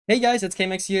Hey guys, it's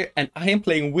kmaxi here, and I am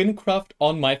playing Wynncraft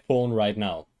on my phone right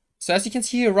now. So as you can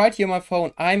see here, right here on my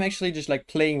phone, I'm actually just like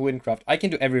playing Wynncraft. I can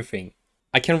do everything.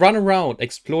 I can run around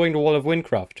exploring the world of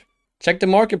Wynncraft, check the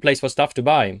marketplace for stuff to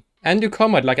buy, and do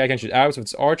combat like I can shoot arrows with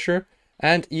this archer,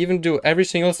 and even do every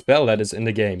single spell that is in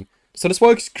the game. So this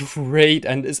works great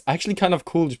and is actually kind of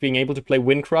cool just being able to play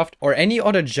Wynncraft or any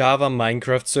other Java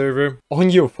Minecraft server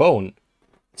on your phone.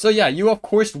 So yeah, you of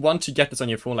course want to get this on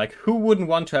your phone. Like, who wouldn't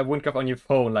want to have Wynncraft on your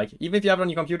phone? Like, even if you have it on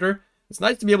your computer, it's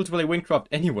nice to be able to play Wynncraft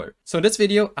anywhere. So in this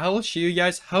video, I will show you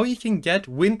guys how you can get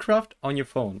Wynncraft on your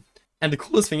phone. And the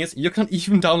coolest thing is, you can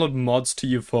even download mods to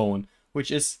your phone,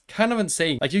 which is kind of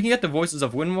insane. Like, you can get the Voices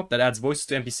of Wynmob that adds voices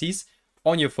to NPCs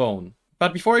on your phone.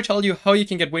 But before I tell you how you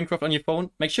can get Wynncraft on your phone,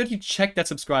 make sure you check that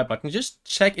subscribe button. Just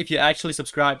check if you actually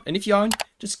subscribe. And if you aren't,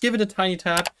 just give it a tiny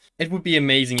tap. It would be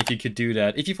amazing if you could do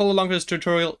that. If you follow along with this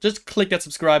tutorial, just click that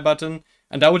subscribe button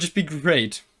and that would just be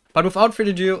great. But without further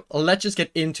ado, let's just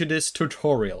get into this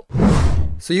tutorial.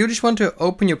 So you just want to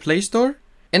open your Play Store.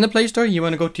 In the Play Store, you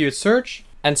want to go to your search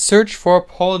and search for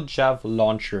PaulJav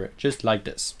Launcher, just like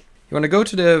this. You want to go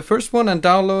to the first one and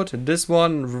download this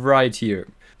one right here.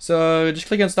 So just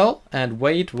click install and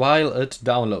wait while it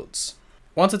downloads.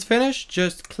 Once it's finished,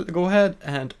 just go ahead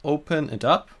and open it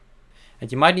up.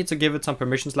 And you might need to give it some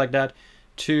permissions like that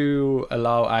to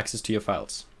allow access to your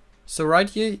files. So right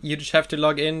here, you just have to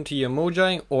log in to your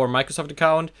Mojang or Microsoft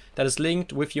account that is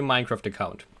linked with your Minecraft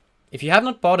account. If you have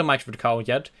not bought a Minecraft account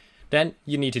yet, then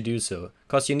you need to do so,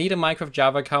 because you need a Minecraft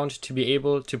Java account to be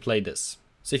able to play this.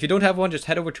 So if you don't have one, just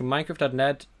head over to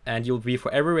minecraft.net and you'll be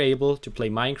forever able to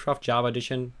play Minecraft Java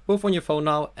Edition, both on your phone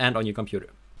now and on your computer.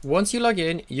 Once you log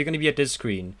in, you're going to be at this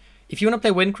screen. If you want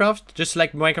to play Wynncraft, just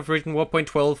select Minecraft version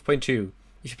 1.12.2.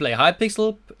 If you play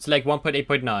Hypixel, select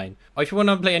 1.8.9. Or if you want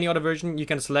to play any other version, you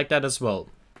can select that as well.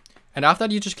 And after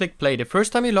that, you just click play. The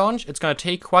first time you launch, it's going to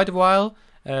take quite a while,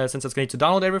 since it's going to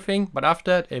download everything. But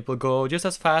after that, it will go just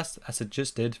as fast as it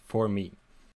just did for me.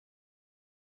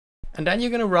 And then you're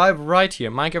going to arrive right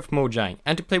here, Minecraft Mojang.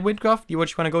 And to play Wynncraft, you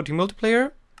just want to go to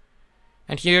multiplayer.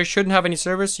 And here you shouldn't have any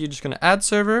servers, so you're just going to add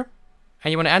server.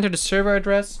 And you want to enter the server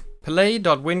address,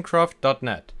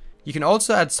 play.wynncraft.net. You can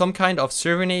also add some kind of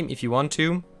server name if you want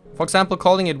to. For example,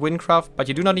 calling it Wynncraft, but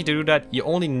you do not need to do that, you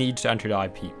only need to enter the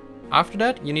IP. After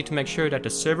that, you need to make sure that the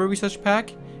server research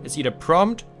pack is either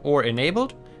prompt or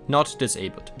enabled, not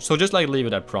disabled. So just like leave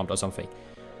it at prompt or something.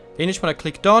 Then you just want to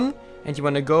click done, and you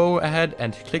want to go ahead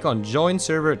and click on join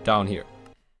server down here.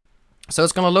 So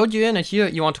it's going to load you in, and here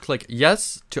you want to click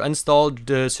yes to install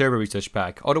the server research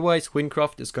pack. Otherwise,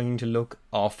 Wynncraft is going to look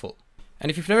awful. And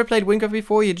if you've never played Wynncraft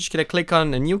before, you're just going to click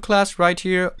on a new class right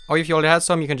here. Or if you already had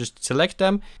some, you can just select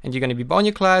them, and you're going to be born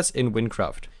your class in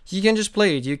Wynncraft. You can just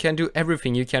play it, you can do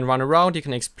everything. You can run around, you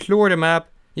can explore the map,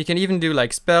 you can even do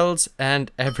like spells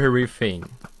and everything.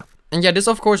 And yeah, this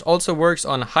of course also works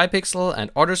on Hypixel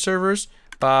and other servers.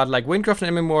 But like Wynncraft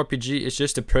and MMORPG is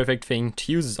just the perfect thing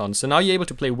to use this on. So now you're able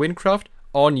to play Wynncraft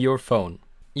on your phone.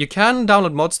 You can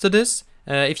download mods to this.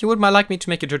 If you would like me to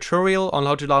make a tutorial on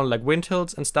how to download like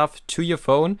Wyntilts and stuff to your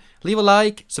phone, leave a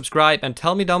like, subscribe, and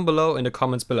tell me down below in the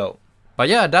comments below. But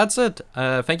yeah, that's it.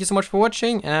 Thank you so much for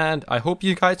watching, and I hope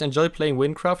you guys enjoy playing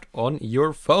Wynncraft on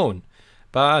your phone.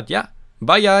 But yeah,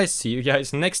 bye guys, see you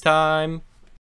guys next time.